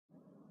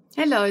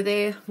Hello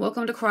there,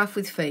 welcome to Craft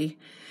with Fee.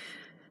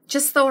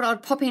 Just thought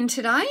I'd pop in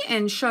today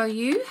and show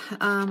you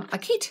a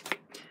kit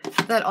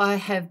that I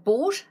have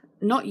bought,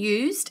 not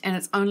used, and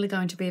it's only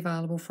going to be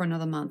available for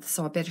another month,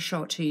 so I better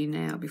show it to you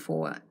now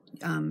before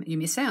you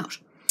miss out.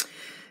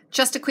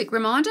 Just a quick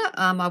reminder,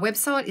 my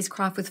website is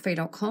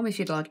craftwithfee.com if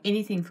you'd like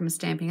anything from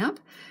Stampin' Up.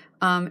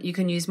 You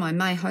can use my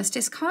May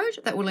hostess code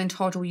that will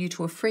entitle you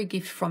to a free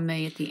gift from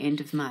me at the end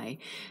of May.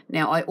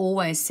 Now, I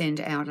always send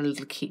out a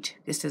little kit,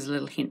 just as a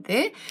little hint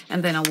there,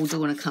 and then I will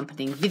do an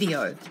accompanying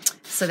video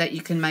so that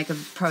you can make a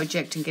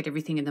project and get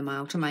everything in the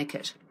mail to make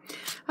it.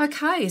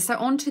 Okay, so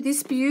on to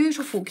this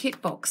beautiful kit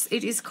box.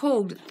 It is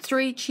called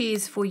 3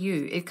 Cheers for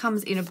You. It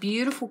comes in a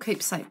beautiful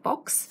keepsake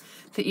box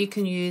that you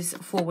can use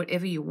for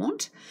whatever you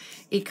want.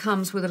 It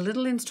comes with a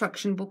little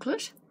instruction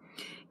booklet.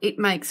 It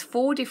makes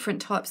 4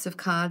 different types of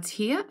cards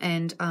here,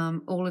 and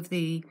all of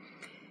the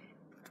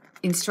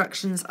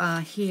instructions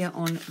are here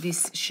on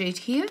this sheet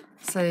here,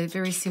 so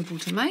very simple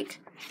to make.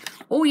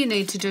 All you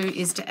need to do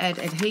is to add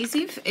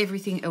adhesive.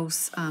 Everything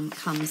else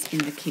comes in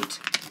the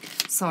kit.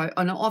 So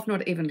I know I've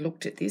not even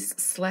looked at this.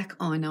 Slack,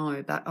 I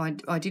know, but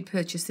I did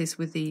purchase this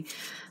with the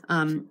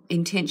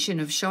intention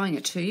of showing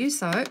it to you,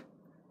 so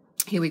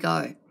here we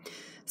go.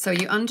 So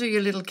you undo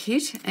your little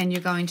kit and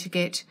you're going to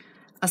get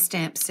a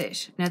stamp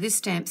set. Now this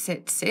stamp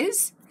set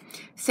says,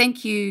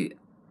 "Thank you,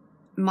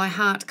 my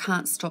heart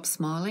can't stop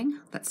smiling."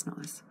 That's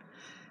nice.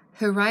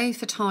 "Hooray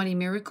for tiny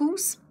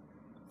miracles."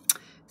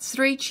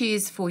 3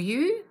 cheers for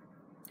you.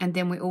 And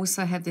then we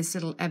also have this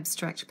little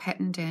abstract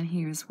pattern down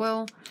here as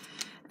well.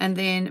 And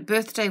then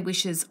birthday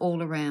wishes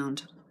all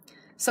around.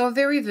 So a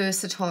very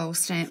versatile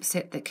stamp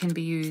set that can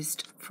be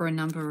used for a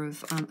number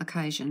of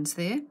occasions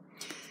there.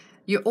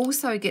 You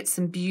also get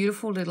some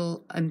beautiful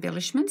little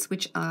embellishments,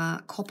 which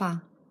are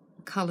copper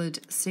coloured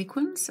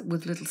sequins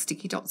with little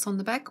sticky dots on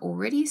the back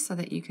already so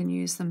that you can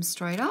use them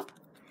straight up.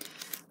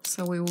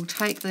 So we will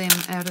take them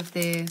out of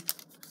their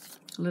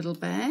little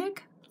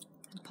bag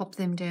and pop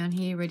them down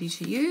here ready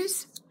to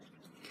use.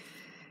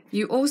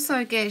 You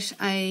also get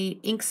a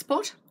ink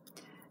spot,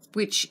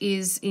 which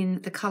is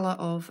in the colour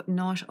of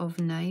Night of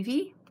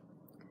Navy,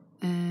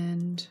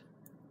 and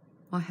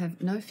I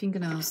have no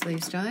fingernails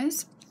these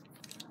days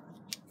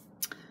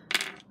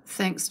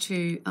thanks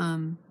to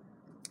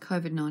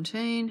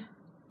COVID-19.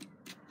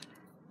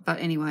 But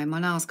anyway, my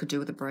nails could do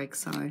with a break,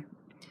 so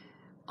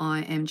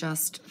I am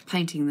just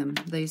painting them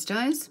these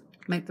days,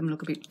 make them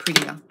look a bit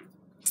prettier.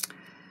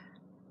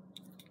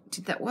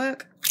 Did that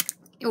work?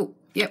 Oh,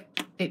 yep,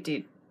 it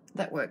did.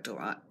 That worked all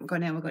right.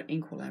 Now we've got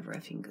ink all over our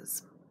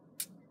fingers.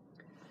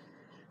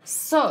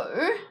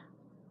 So,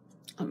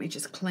 let me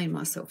just clean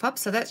myself up.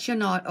 So that's your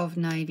Night of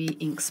Navy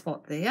ink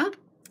spot there.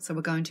 So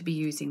we're going to be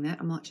using that.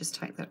 I might just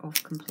take that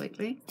off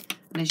completely.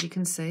 And as you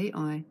can see,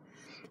 I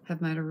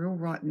have made a real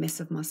right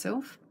mess of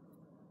myself.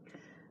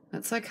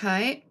 That's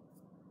okay.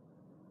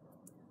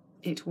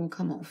 It will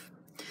come off.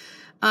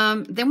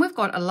 Then we've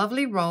got a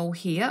lovely roll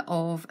here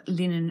of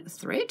linen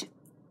thread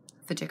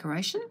for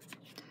decoration.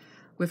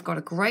 We've got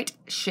a great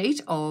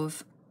sheet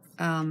of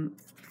our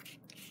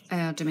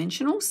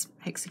dimensionals,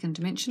 hexagon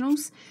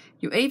dimensionals.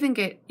 You even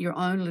get your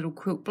own little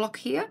quilt block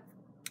here.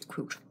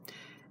 Quilt.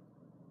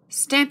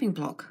 Stamping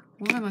block.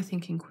 Why am I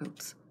thinking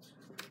quilts?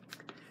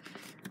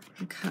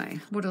 Okay,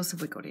 what else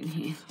have we got in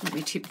here? Let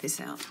me tip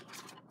this out.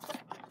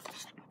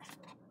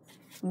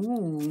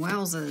 Ooh,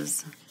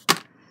 wowzers.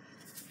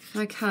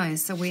 Okay,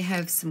 so we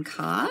have some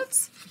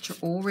cards, which are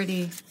all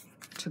ready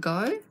to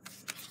go,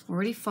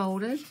 already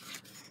folded.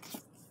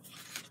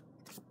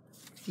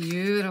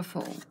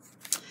 Beautiful.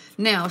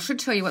 Now, I should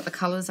tell you what the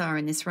colours are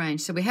in this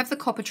range. So we have the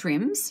copper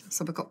trims,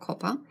 so we've got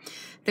copper.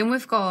 Then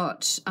we've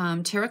got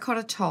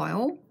terracotta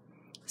tile,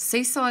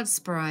 seaside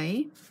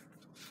spray,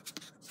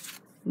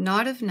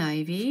 Night of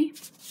Navy.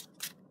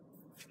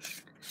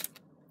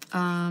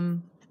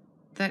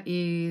 That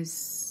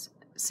is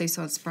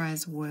seaside spray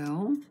as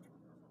well.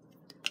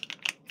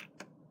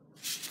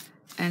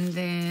 And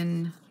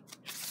then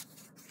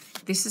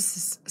this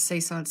is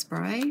seaside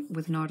spray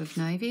with Night of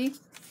Navy.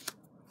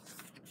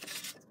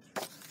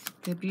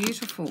 They're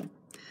beautiful.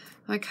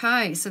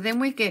 Okay, so then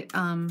we get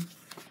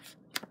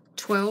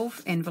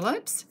 12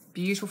 envelopes,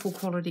 beautiful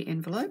quality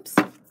envelopes.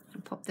 I'll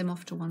pop them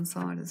off to one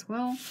side as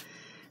well.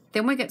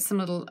 Then we get some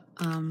little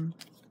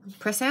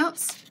press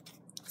outs.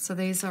 So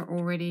these are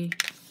already,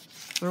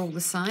 they're all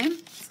the same.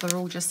 So they're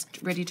all just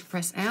ready to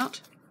press out.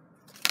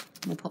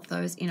 We'll pop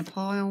those in a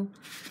pile.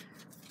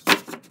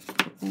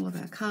 Put all of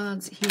our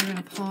cards here in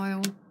a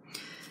pile.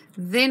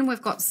 Then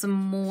we've got some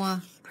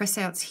more press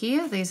outs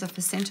here. These are for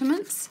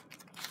sentiments.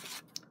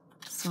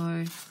 So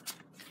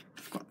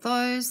we've got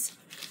those.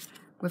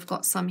 We've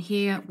got some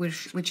here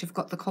which have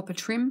got the copper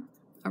trim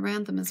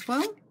around them as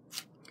well.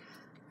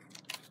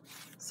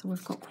 So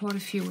we've got quite a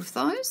few of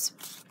those.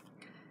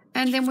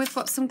 And then we've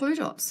got some glue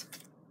dots.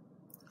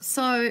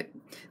 So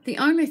the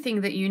only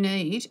thing that you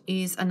need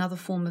is another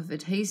form of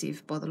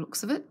adhesive by the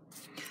looks of it.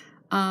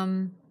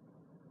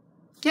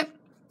 Yep,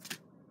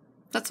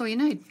 that's all you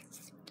need.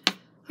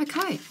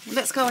 Okay,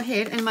 let's go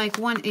ahead and make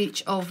one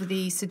each of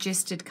the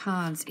suggested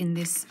cards in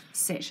this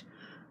set.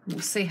 We'll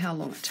see how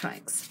long it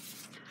takes.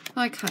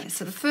 Okay,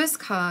 so the first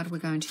card we're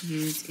going to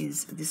use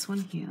is this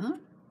one here.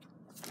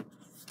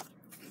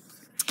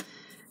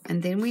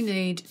 And then we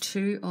need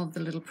 2 of the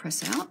little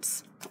press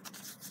outs.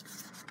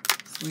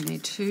 So we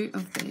need 2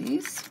 of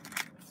these.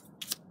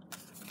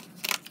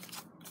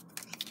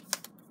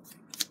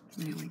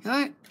 There we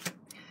go.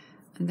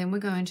 And then we're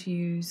going to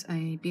use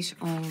a bit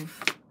of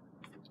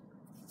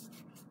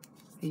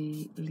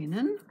the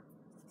linen.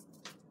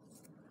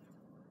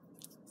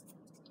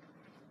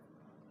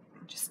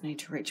 I just need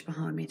to reach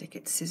behind me to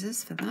get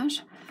scissors for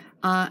that.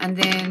 And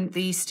then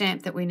the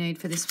stamp that we need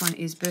for this one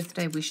is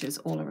birthday wishes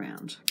all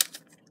around.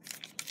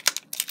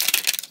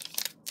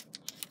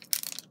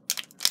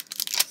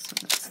 So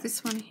that's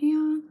this one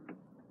here.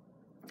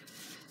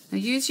 Now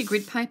use your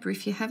grid paper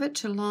if you have it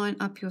to line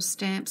up your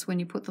stamps when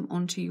you put them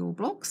onto your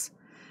blocks,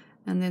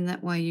 and then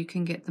that way you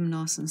can get them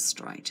nice and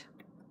straight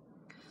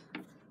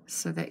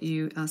so that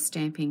you are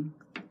stamping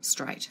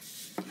straight.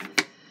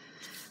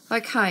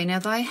 Okay, now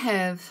they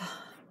have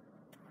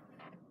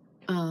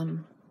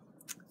on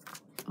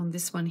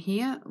this one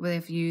here,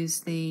 they've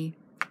used the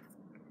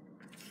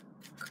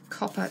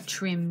copper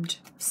trimmed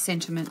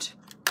sentiment.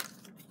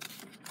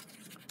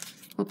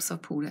 Oops, I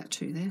pulled out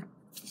 2 there.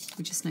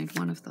 We just need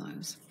 1 of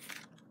those.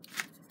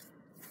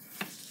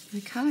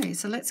 Okay,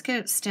 so let's get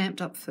it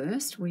stamped up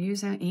first. We'll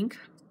use our ink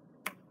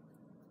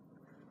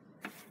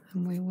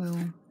and we will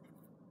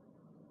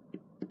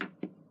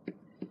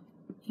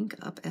ink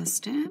up our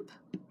stamp.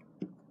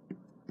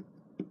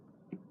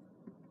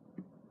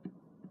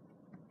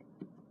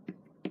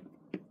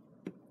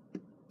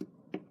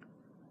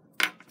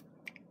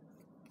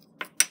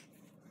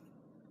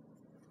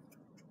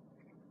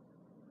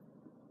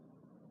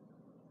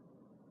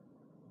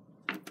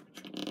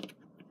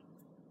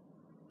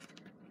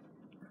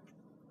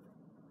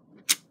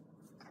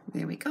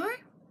 There we go.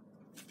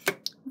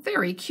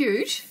 Very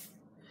cute.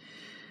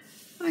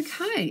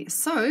 Okay,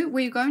 so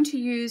we're going to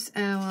use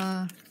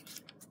our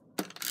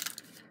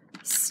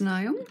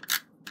snail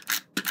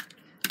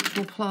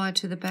to apply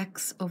to the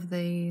backs of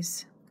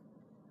these.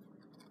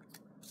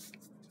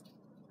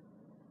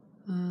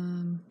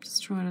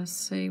 Just trying to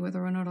see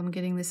whether or not I'm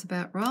getting this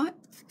about right.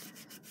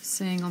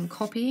 Seeing I'm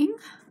copying.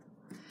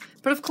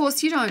 But of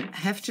course, you don't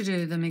have to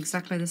do them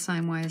exactly the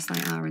same way as they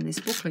are in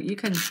this booklet. You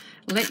can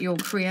let your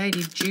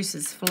creative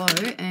juices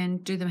flow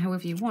and do them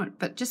however you want.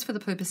 But just for the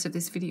purpose of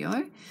this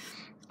video,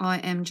 I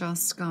am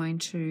just going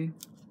to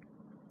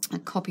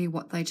copy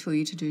what they tell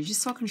you to do,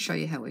 just so I can show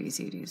you how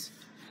easy it is.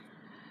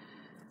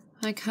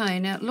 Okay,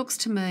 now it looks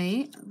to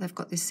me, they've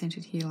got this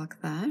centered here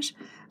like that,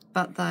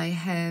 but they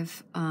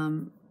have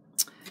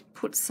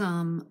put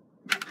some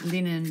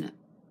linen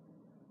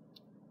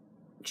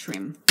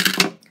trim.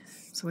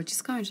 So we're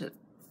just going to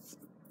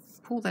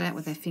pull that out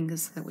with our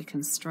fingers so that we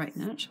can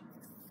straighten it.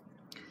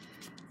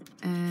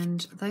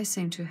 And they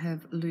seem to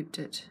have looped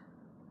it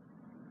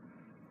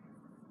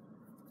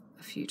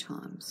a few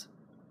times.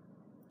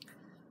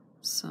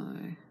 So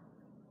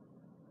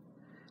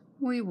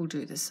we will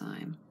do the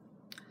same.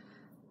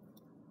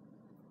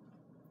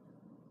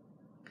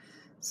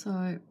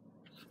 So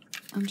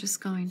I'm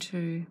just going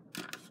to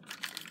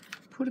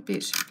put a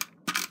bit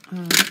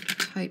of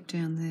tape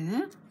down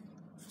there,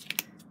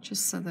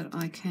 just so that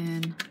I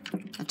can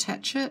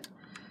attach it,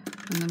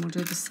 and then we'll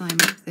do the same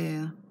up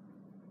there.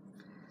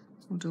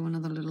 We'll do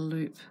another little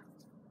loop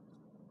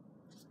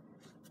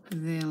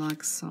there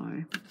like so,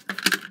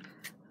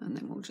 and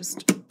then we'll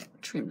just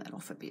trim that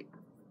off a bit.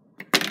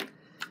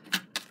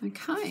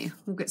 Okay,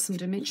 we'll get some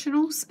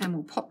dimensionals and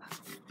we'll pop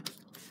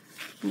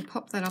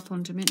that up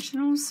on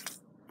dimensionals.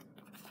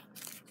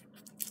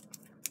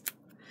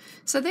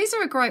 So these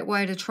are a great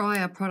way to try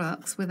our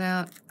products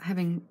without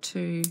having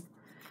to,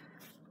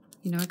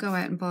 you know, go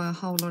out and buy a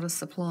whole lot of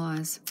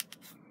supplies.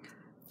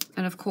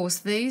 And of course,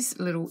 these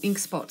little ink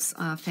spots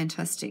are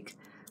fantastic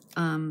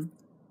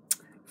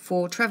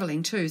for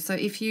traveling too. So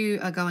if you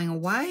are going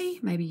away,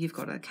 maybe you've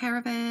got a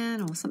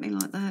caravan or something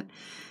like that,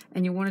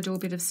 and you want to do a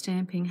bit of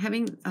stamping,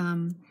 having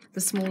the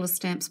smaller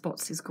stamp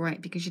spots is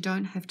great because you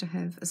don't have to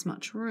have as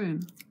much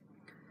room.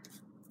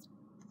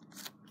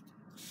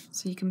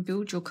 So you can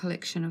build your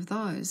collection of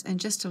those. And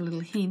just a little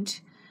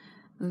hint,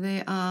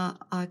 there are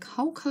a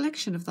whole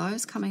collection of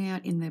those coming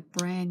out in their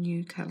brand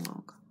new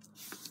catalogue.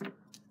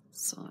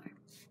 So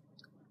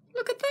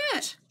look at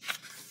that.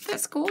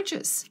 That's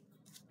gorgeous.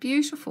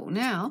 Beautiful.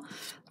 Now,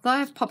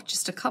 they've popped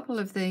just a couple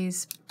of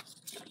these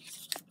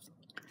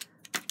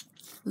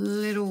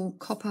little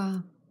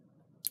copper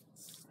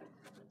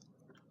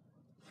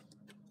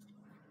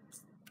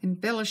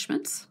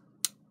embellishments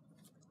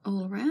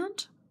all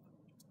around,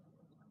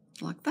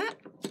 like that.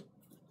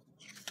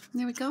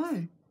 There we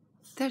go.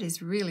 That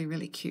is really,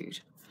 really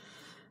cute.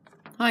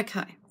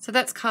 Okay, so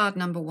that's card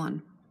number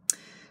 1.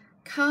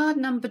 Card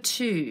number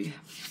 2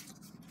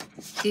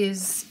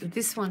 is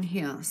this one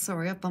here.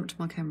 Sorry, I bumped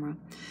my camera.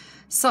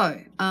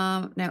 So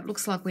now it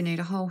looks like we need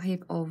a whole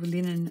heap of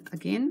linen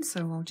again,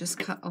 so I'll just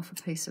cut off a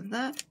piece of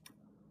that.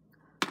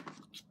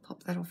 Pop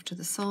pop that off to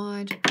the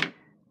side.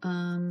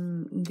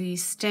 The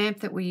stamp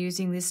that we're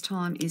using this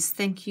time is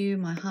Thank You,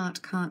 My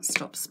Heart Can't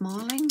Stop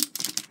Smiling.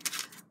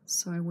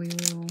 So we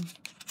will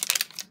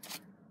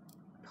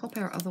pop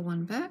our other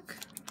one back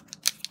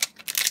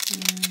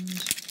and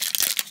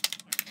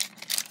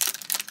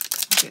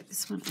get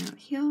this one out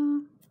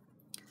here.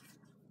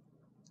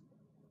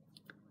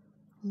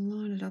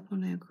 Line it up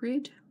on our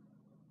grid.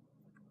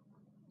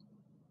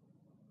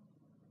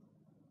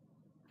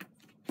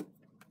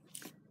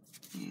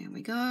 There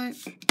we go.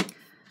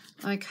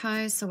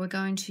 Okay, so we're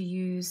going to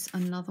use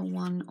another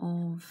one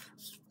of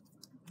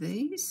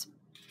these,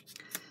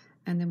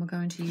 and then we're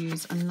going to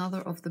use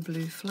another of the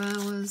blue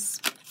flowers.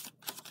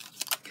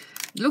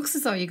 It looks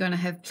as though you're going to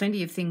have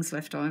plenty of things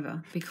left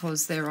over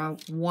because there are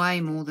way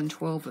more than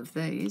 12 of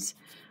these.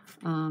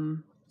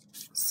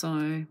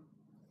 So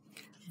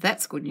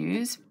that's good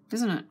news,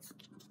 isn't it?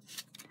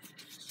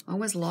 I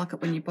always like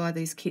it when you buy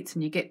these kits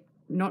and you get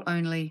not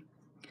only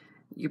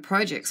your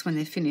projects when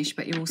they're finished,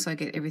 but you also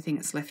get everything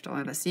that's left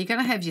over. So you're going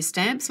to have your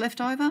stamps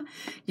left over,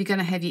 you're going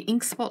to have your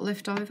ink spot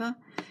left over,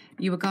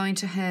 you are going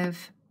to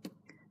have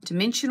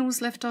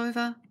dimensionals left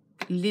over,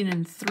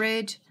 linen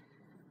thread,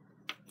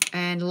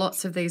 and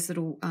lots of these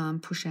little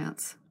push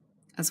outs,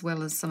 as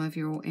well as some of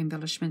your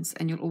embellishments,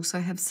 and you'll also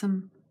have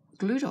some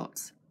glue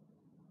dots.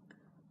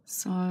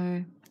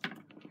 So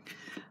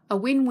a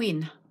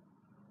win-win.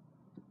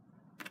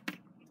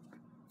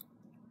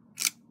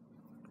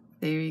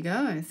 There you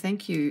go.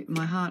 Thank you.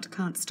 My heart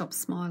can't stop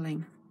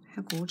smiling.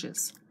 How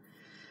gorgeous.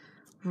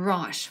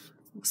 Right.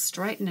 We'll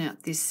straighten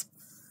out this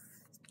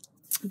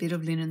bit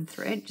of linen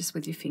thread just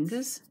with your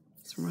fingers.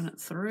 Just run it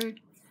through.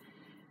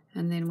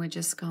 And then we're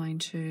just going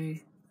to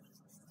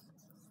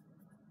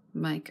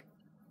make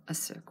a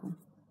circle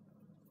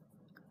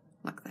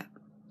like that.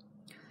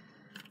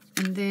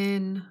 And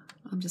then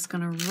I'm just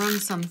going to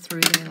run some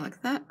through there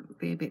like that.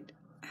 Be a bit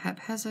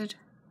haphazard.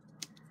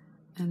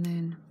 And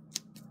then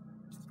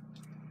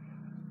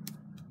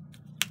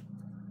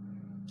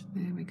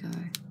there we go.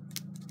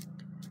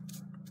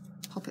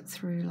 Pop it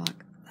through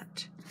like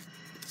that.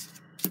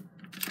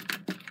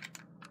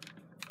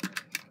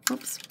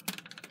 Oops.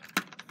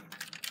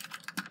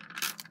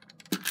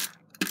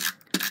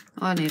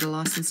 I need a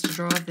license to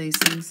drive these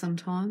things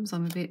sometimes.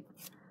 I'm a bit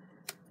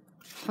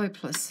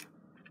hopeless.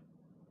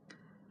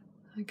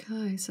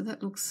 Okay, so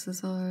that looks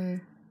as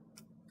though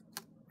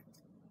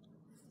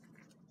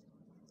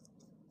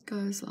it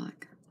goes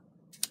like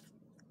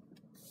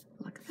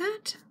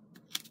that.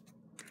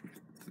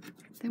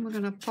 Then we're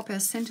going to pop our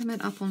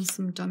sentiment up on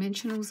some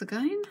dimensionals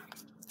again.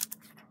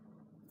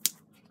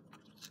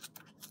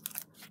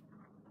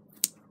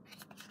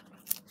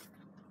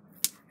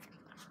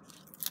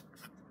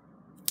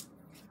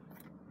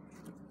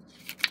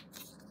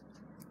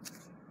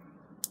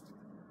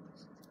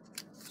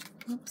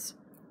 Oops.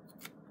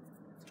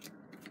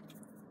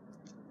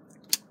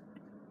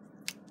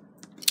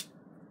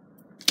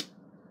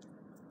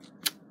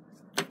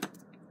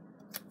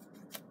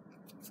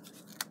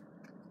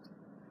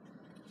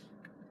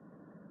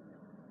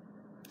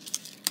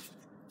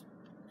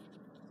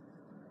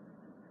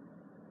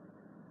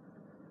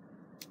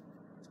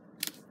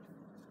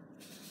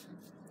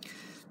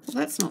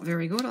 Well, that's not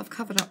very good. I've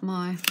covered up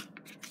my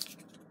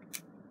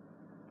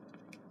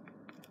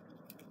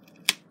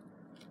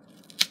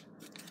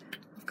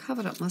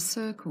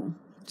circle.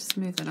 Just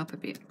move that up a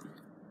bit.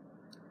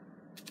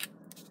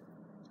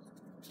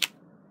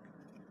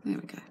 There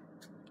we go.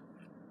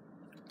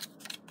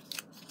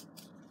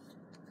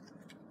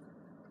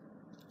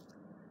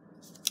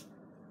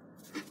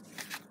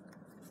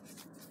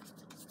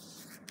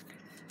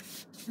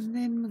 And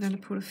then we're going to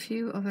put a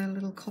few of our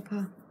little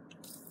copper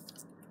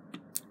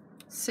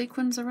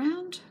sequins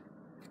around.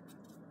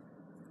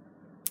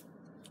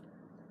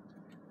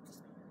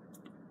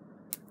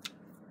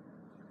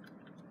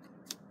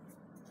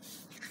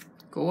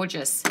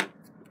 Gorgeous,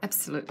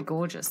 absolutely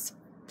gorgeous.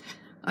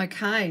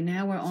 Okay,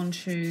 now we're on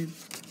to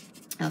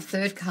our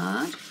third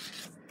card.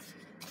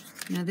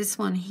 Now this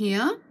one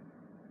here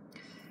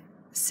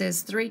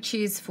says 3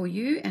 cheers for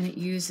you, and it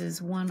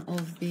uses one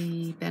of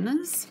the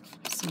banners.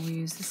 So we'll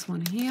use this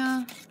one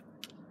here.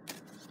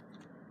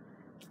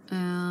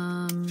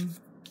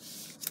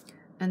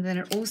 And then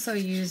it also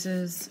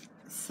uses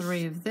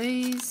 3 of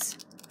these.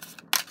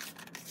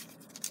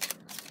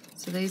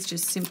 So these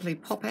just simply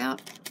pop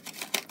out.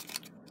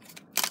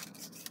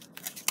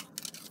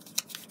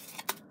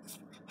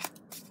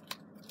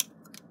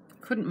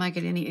 Couldn't make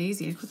it any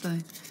easier, could they?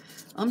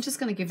 I'm just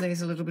going to give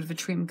these a little bit of a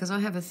trim because I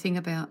have a thing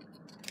about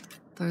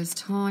those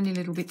tiny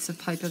little bits of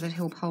paper that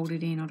help hold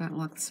it in. I don't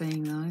like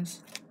seeing those.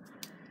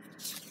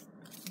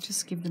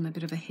 Just give them a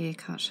bit of a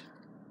haircut.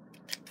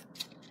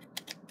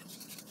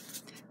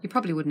 You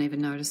probably wouldn't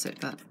even notice it,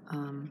 but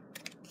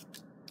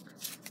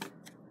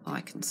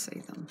I can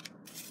see them.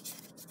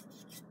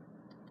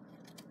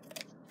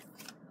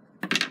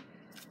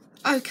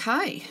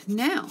 Okay,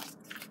 now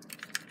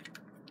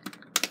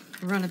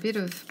run a bit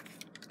of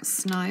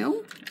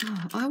snail.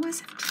 Oh, I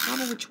always have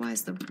trouble which way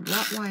is the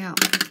right way up.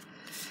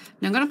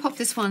 Now I'm going to pop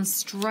this one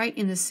straight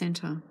in the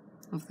centre.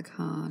 of the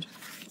card.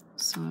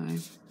 So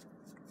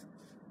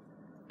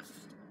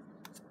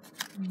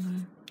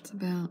it's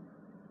about,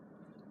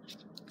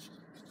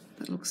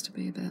 that looks to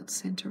be about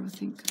centre, I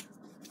think.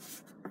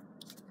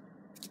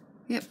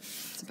 Yep,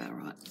 it's about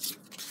right.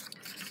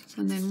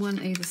 And then one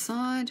either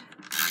side.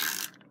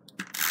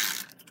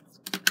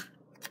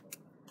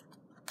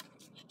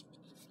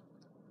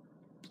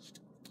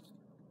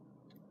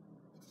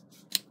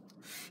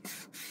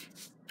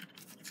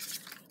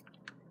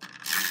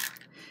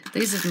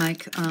 These would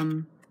make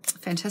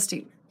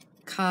fantastic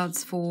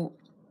cards for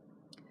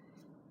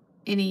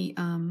any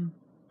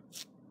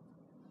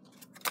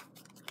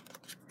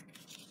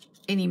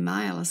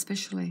mail,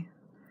 especially.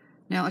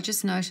 Now, I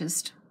just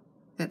noticed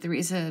that there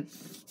is a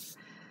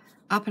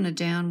up and a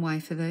down way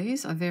for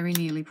these. I very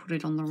nearly put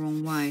it on the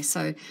wrong way.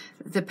 So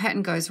the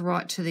pattern goes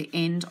right to the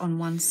end on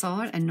one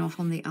side and not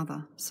on the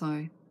other.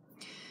 So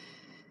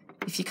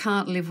if you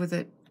can't live with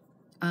it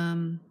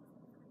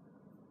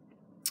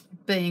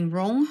being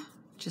wrong,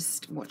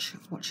 just watch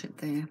it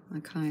there.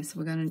 Okay, so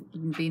we're going to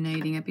be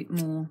needing a bit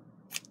more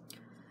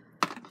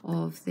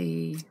of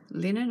the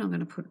linen. I'm going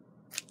to put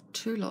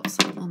 2 lots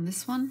on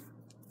this one.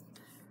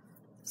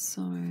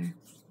 So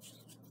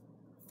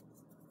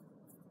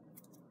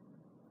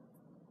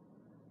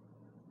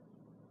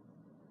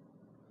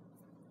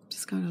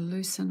just going to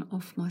loosen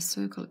off my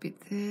circle a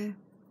bit there.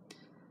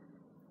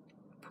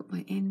 Put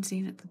my ends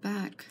in at the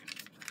back.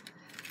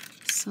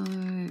 So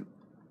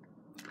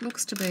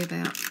looks to be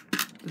about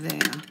there.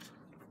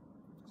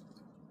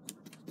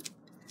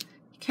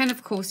 You can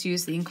of course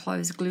use the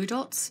enclosed glue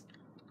dots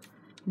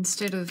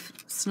instead of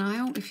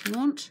snail if you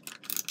want,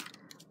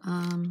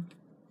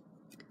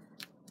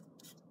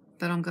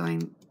 but I'm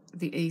going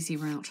the easy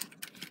route.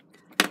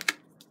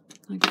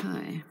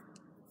 Okay.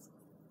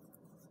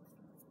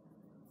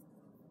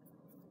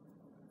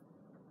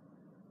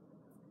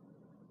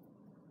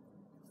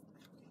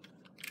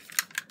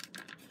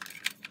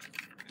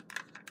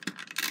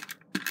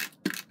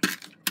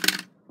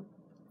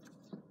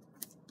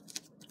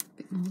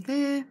 Bit more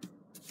there.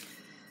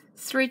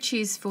 Thread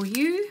Cheese for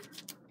You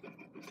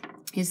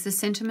is the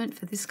sentiment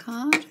for this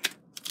card.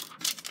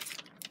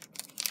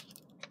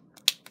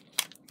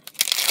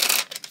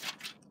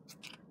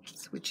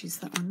 Which is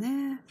that one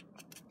there.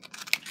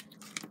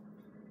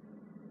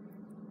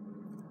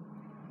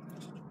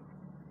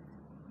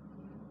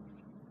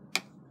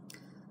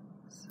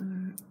 So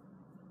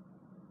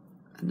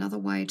another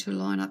way to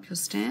line up your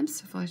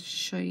stamps, if I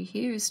show you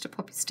here, is to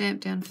pop your stamp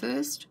down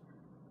first,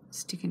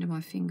 stick into my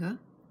finger,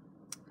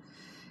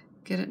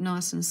 get it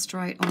nice and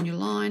straight on your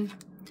line,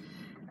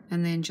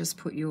 and then just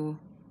put your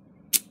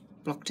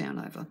block down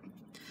over.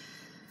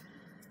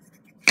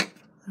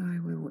 So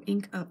we will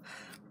ink up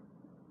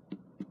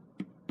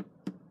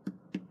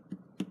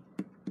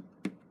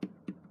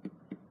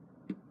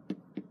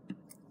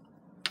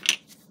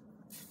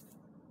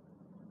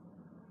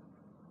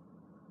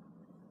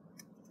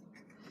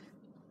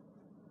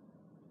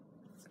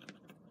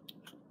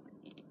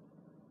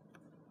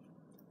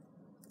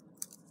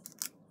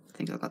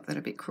I think I got that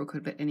a bit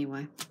crooked, but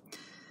anyway,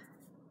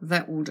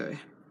 that will do.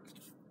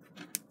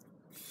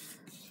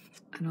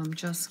 And I'm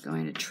just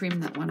going to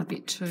trim that one a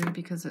bit too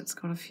because it's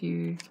got a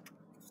few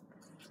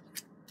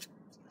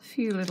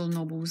little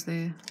knobbles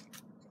there.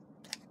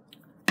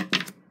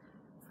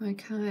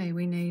 Okay,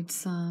 we need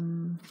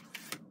some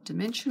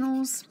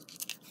dimensionals.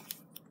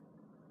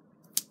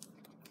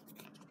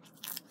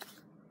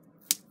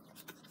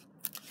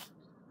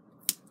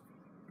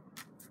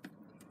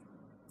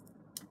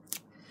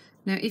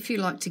 Now, if you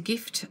like to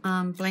gift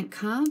blank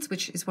cards,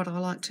 which is what I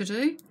like to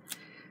do,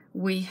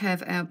 we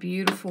have our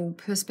beautiful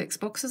Perspex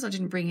boxes. I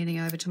didn't bring any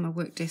over to my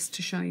work desk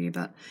to show you,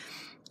 but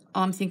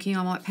I'm thinking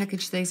I might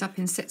package these up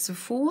in sets of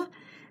 4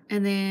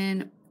 and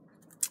then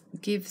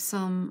give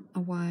some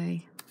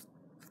away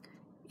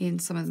in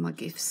some of my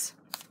gifts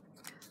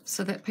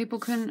so that people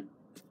can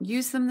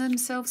use them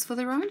themselves for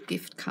their own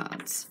gift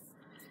cards.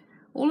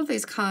 All of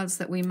these cards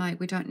that we make,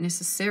 we don't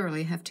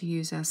necessarily have to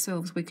use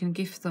ourselves. We can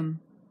gift them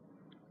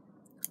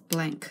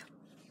blank.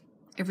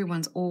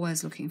 Everyone's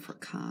always looking for a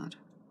card.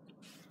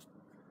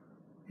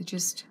 They're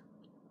just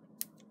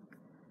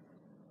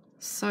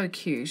so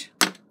cute.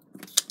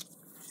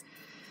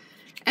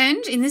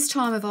 And in this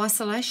time of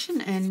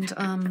isolation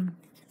and,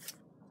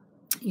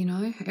 you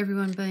know,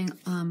 everyone being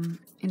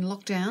in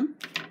lockdown,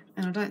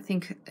 and I don't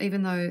think,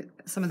 even though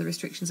some of the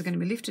restrictions are going to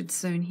be lifted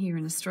soon here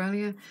in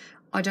Australia,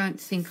 I don't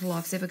think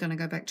life's ever going to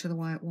go back to the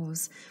way it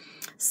was.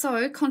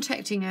 So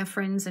contacting our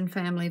friends and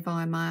family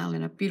via mail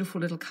in a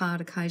beautiful little card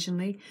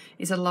occasionally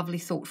is a lovely,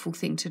 thoughtful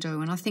thing to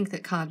do. And I think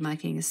that card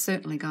making is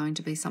certainly going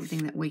to be something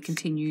that we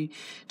continue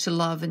to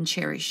love and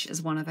cherish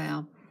as one of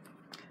our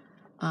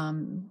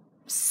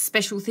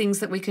special things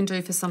that we can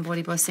do for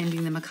somebody by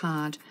sending them a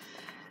card.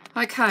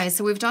 Okay,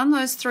 so we've done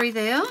those 3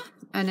 there,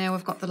 and now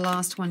we've got the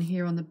last one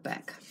here on the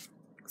back.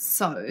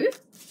 So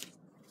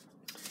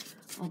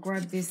I'll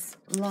grab this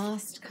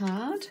last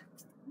card,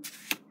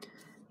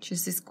 which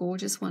is this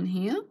gorgeous one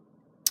here,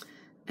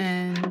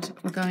 and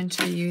we're going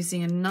to be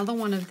using another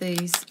one of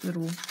these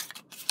little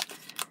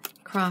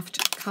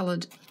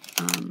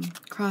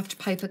craft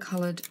paper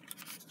coloured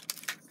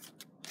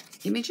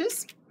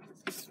images.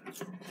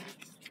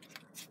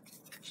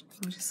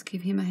 I'll just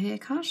give him a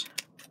haircut.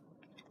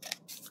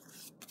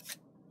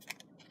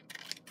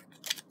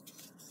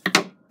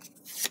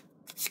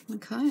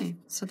 Okay,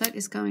 so that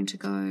is going to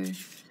go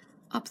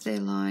up there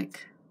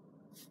like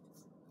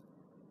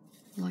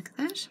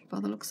that by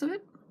the looks of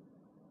it.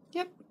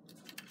 Yep.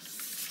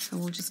 So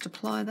we'll just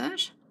apply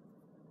that.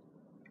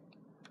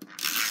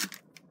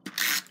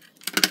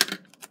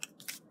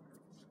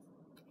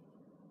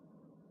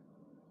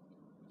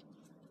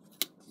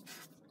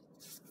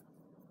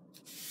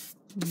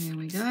 There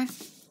we go.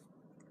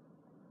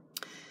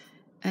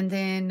 And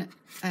then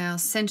our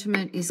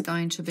sentiment is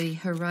going to be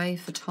hooray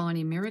for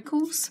tiny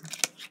miracles.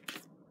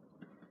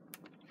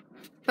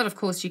 But of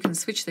course you can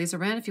switch these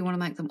around. If you want to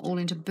make them all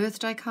into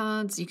birthday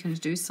cards, you can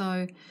do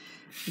so.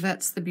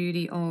 That's the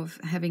beauty of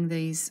having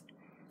these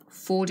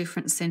 4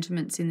 different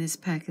sentiments in this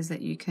pack, is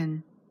that you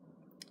can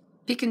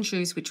pick and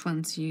choose which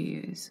ones you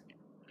use.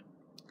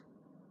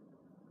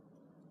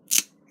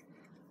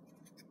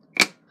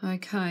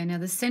 Okay, now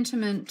the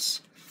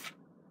sentiment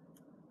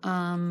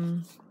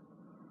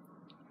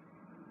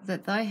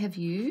that they have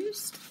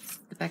used,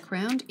 the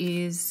background,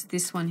 is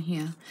this one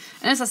here.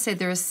 And as I said,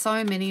 there are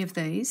so many of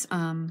these.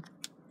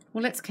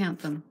 Well, let's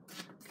count them.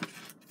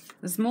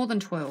 There's more than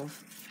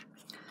 12.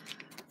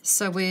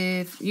 So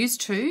we've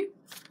used 2,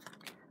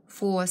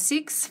 4,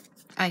 6,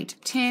 8,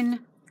 10,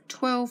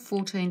 12,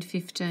 14,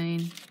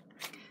 15,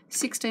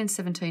 16,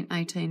 17,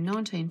 18,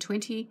 19,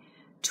 20,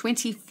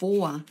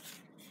 24.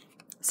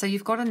 So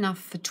you've got enough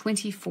for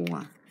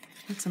 24.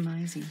 That's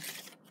amazing.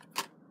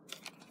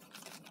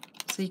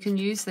 So you can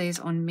use these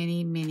on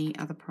many, many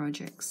other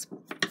projects.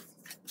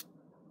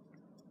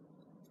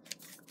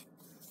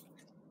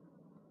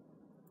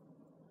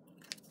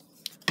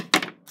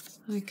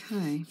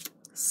 Okay,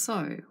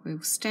 so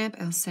we'll stamp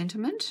our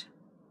sentiment.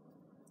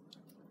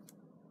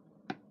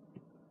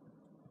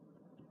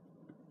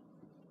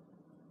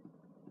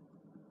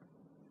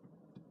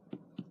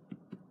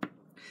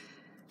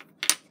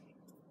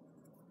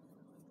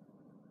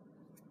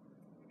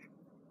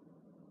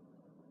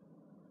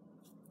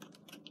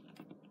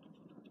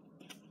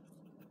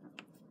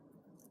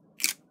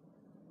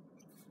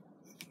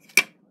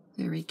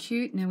 Very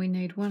cute. Now we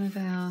need one of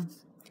our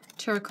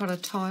terracotta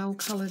tile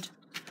coloured.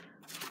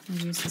 I'll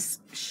use this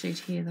sheet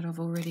here that I've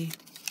already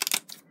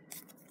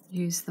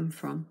used them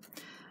from.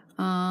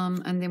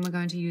 And then we're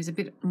going to use a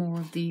bit more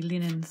of the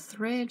linen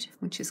thread,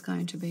 which is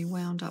going to be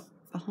wound up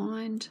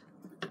behind.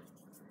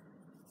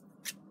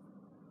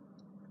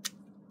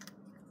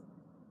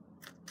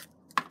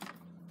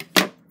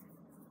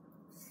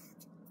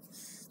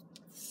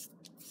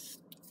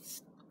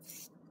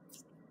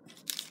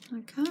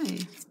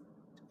 Okay.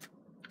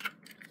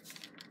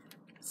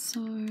 So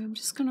I'm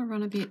just going to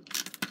run a bit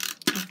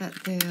of that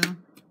there.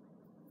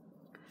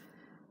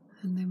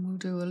 And then we'll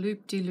do a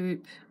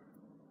loop-de-loop.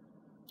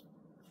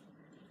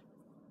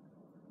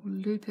 We'll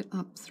loop it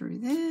up through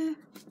there.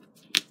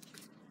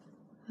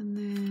 And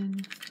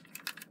then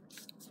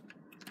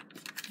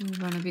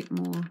we'll run a bit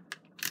more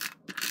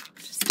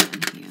just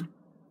down here.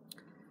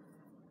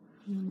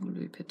 And then we'll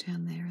loop it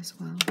down there as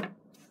well.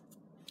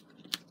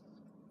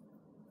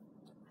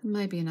 And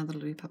maybe another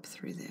loop up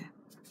through there.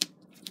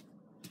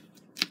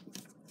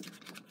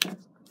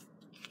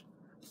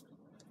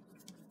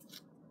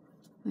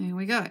 There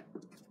we go.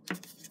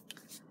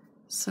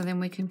 So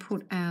then we can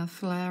put our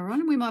flower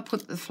on. We might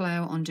put the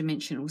flower on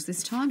dimensionals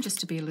this time,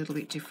 just to be a little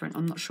bit different.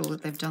 I'm not sure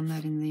that they've done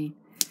that in the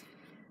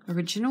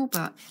original,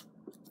 but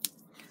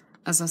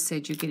as I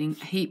said, you're getting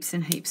heaps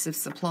and heaps of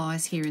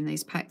supplies here in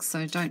these packs,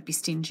 so don't be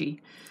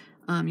stingy.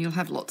 You'll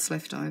have lots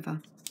left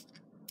over.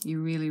 You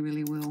really,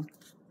 really will.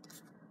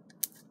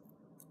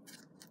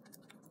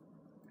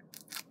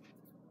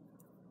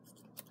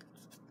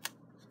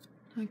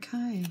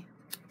 Okay.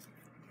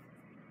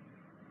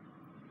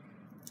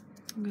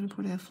 I'm going to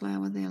put our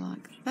flower there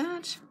like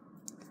that.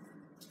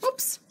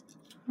 Oops,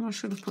 I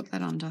should have put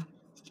that under.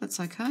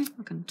 That's okay,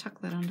 I can tuck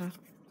that under.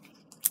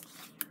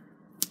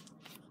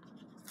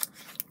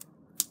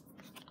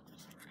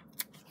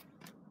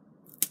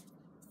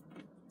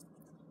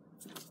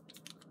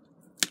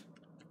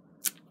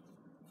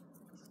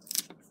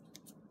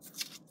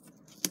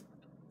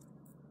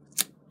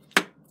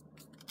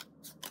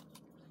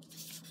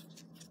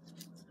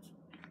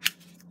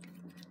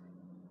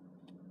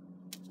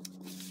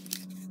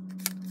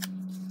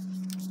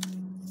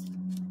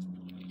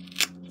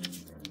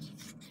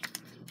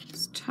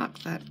 Tuck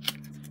that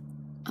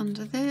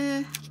under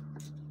there.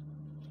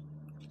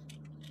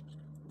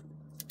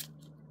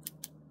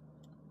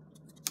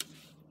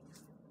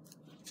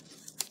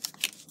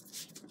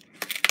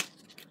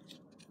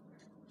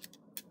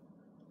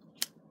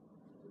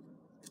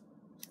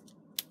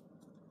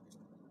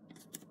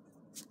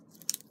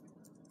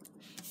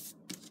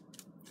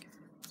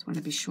 Just want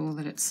to be sure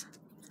that it's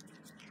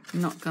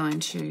not going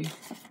to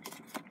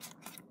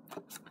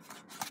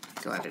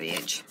go over the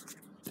edge.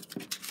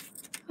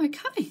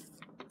 Okay.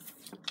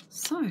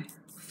 So,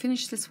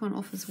 finish this one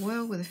off as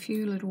well with a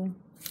few little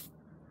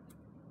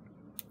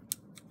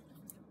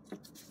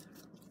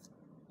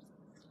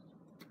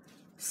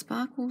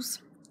sparkles.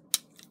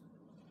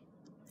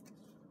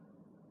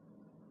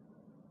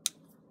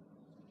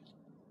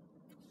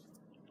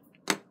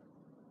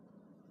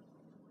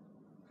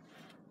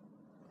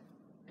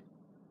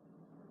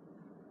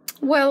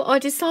 Well, I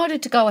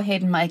decided to go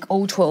ahead and make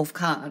all 12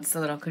 cards so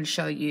that I can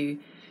show you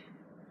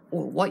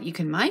what you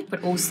can make,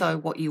 but also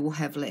what you will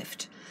have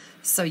left.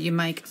 So you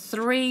make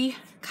 3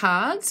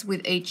 cards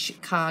with each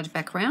card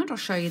background. I'll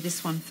show you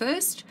this one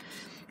first.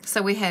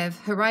 So we have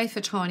Hooray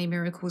for Tiny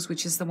Miracles,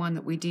 which is the one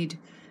that we did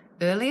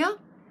earlier.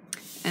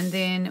 And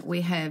then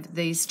we have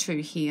these 2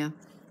 here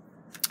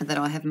that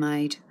I have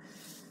made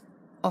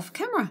off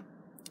camera.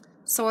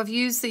 So I've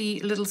used the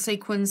little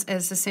sequins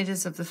as the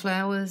centres of the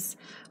flowers.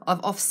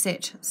 I've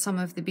offset some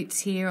of the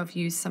bits here. I've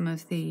used some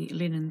of the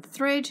linen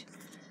thread.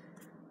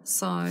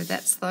 So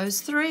that's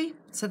those 3.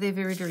 So they're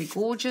very, very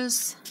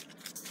gorgeous.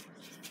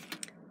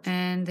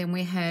 And then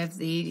we have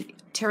the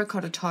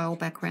terracotta tile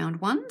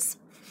background ones.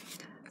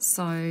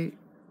 So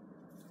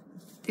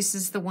this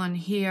is the one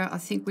here I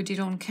think we did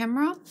on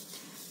camera.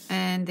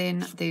 And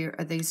then there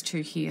are these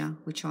 2 here,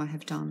 which I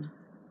have done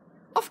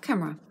off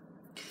camera.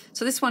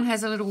 So this one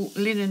has a little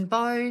linen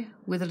bow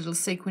with a little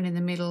sequin in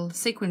the middle,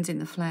 sequins in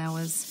the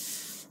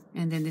flowers,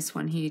 and then this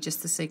one here,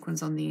 just the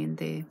sequins on the end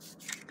there.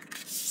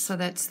 So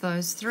that's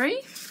those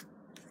 3.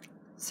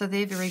 So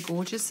they're very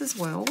gorgeous as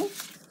well.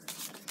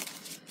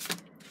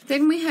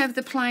 Then we have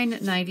the plain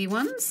navy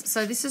ones.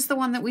 So this is the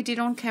one that we did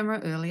on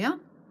camera earlier.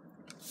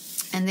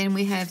 And then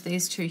we have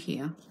these 2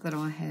 here that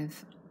I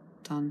have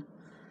done.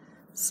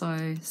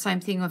 So same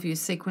thing, I've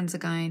used sequins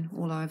again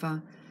all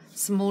over,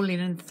 some more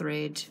linen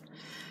thread.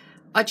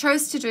 I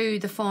chose to do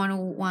the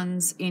final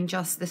ones in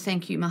just the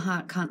thank you, my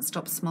heart can't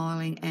stop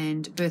smiling,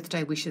 and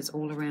birthday wishes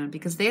all around,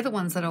 because they're the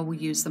ones that I will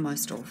use the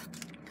most of.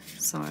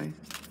 So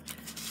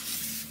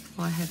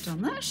I have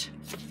done that.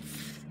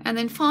 And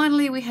then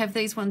finally we have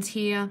these ones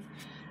here.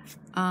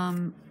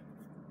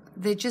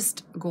 They're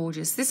just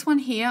gorgeous. This one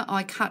here,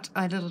 I cut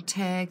a little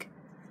tag,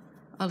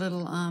 a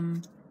little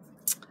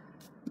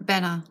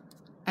banner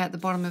at the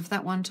bottom of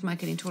that one to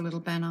make it into a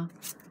little banner.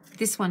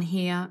 This one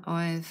here,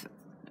 I've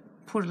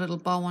put a little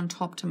bow on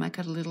top to make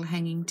it a little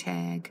hanging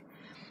tag.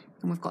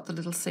 And we've got the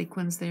little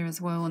sequins there as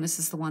well. And this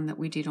is the one that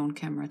we did on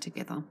camera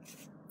together.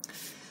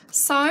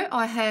 So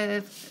I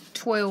have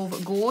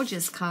 12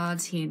 gorgeous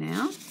cards here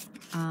now.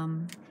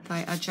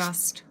 They are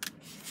just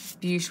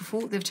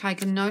beautiful. They've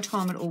taken no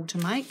time at all to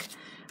make.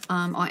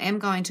 I am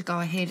going to go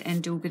ahead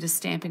and do a bit of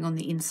stamping on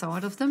the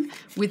inside of them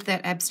with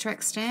that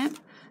abstract stamp,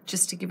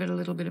 just to give it a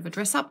little bit of a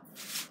dress up.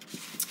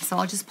 So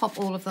I'll just pop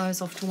all of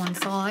those off to one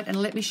side and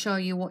let me show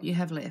you what you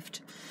have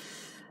left.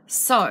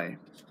 So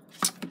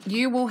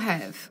you will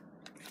have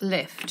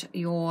left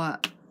your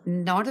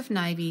Night of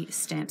Navy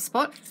stamp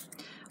spot.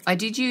 I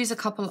did use a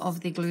couple of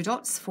the glue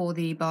dots for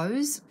the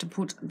bows to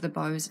put the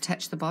bows,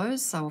 attach the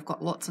bows, so I've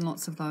got lots and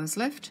lots of those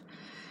left.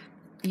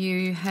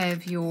 You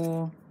have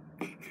your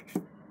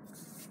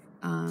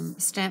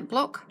stamp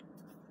block.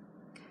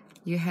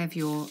 You have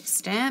your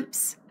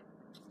stamps.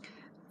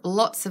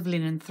 Lots of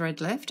linen thread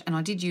left, and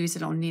I did use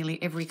it on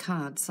nearly every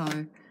card,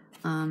 so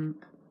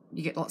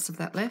you get lots of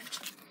that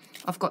left.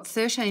 I've got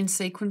 13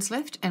 sequins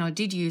left, and I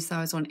did use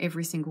those on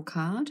every single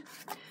card.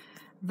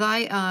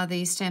 They are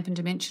the Stampin'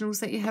 Dimensionals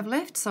that you have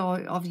left,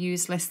 so I've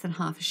used less than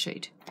half a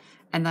sheet,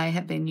 and they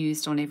have been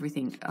used on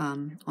everything,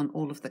 on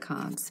all of the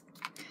cards.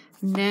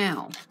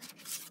 Now,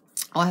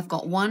 I have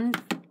got one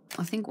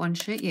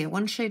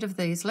sheet of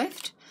these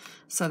left,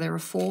 so there are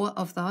 4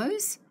 of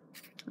those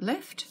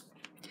left.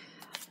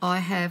 I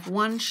have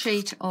 1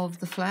 sheet of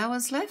the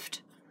flowers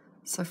left,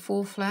 so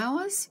 4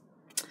 flowers.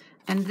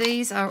 And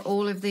these are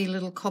all of the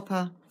little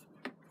copper,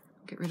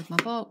 get rid of my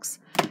box.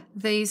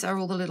 These are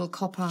all the little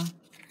copper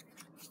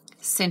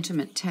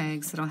sentiment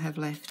tags that I have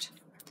left.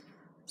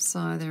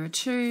 So there are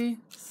 2,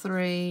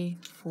 3,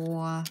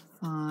 4,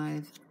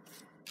 5,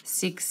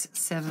 6,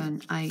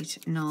 7,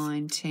 8,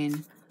 9,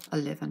 10,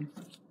 11.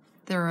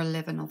 There are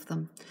 11 of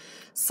them.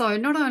 So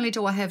not only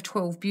do I have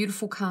 12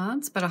 beautiful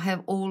cards, but I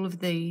have all of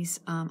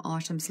these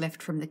items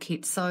left from the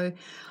kit. So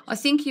I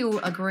think you'll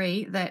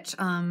agree that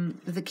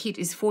the kit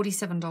is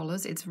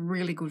 $47. It's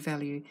really good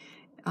value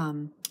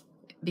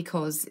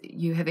because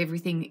you have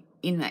everything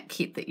in that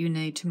kit that you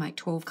need to make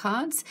 12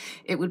 cards.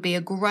 It would be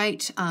a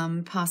great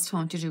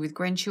pastime to do with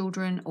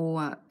grandchildren,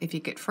 or if you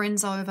get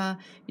friends over,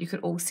 you could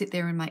all sit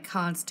there and make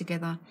cards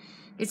together.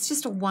 It's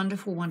just a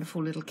wonderful,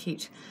 wonderful little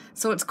kit.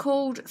 So it's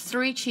called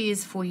 3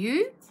 Cheers for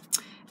You.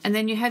 And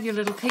then you have your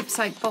little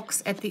keepsake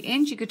box at the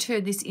end. You could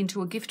turn this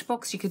into a gift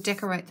box. You could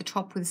decorate the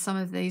top with some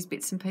of these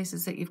bits and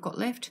pieces that you've got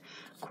left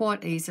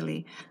quite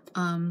easily.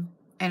 And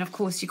of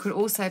course, you could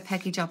also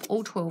package up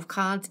all 12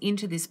 cards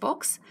into this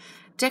box,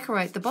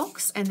 decorate the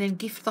box, and then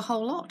gift the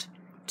whole lot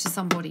to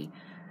somebody.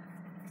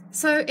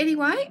 So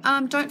anyway,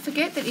 don't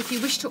forget that if you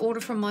wish to order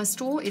from my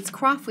store, it's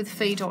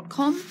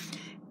craftwithfee.com.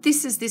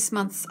 This is this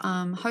month's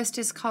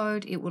hostess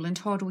code. It will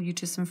entitle you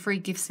to some free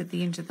gifts at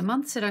the end of the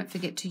month, so don't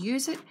forget to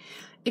use it.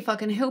 If I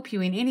can help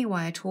you in any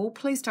way at all,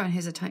 please don't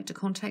hesitate to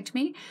contact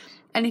me.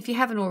 And if you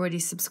haven't already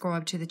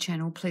subscribed to the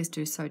channel, please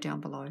do so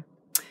down below.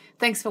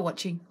 Thanks for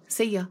watching.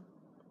 See ya.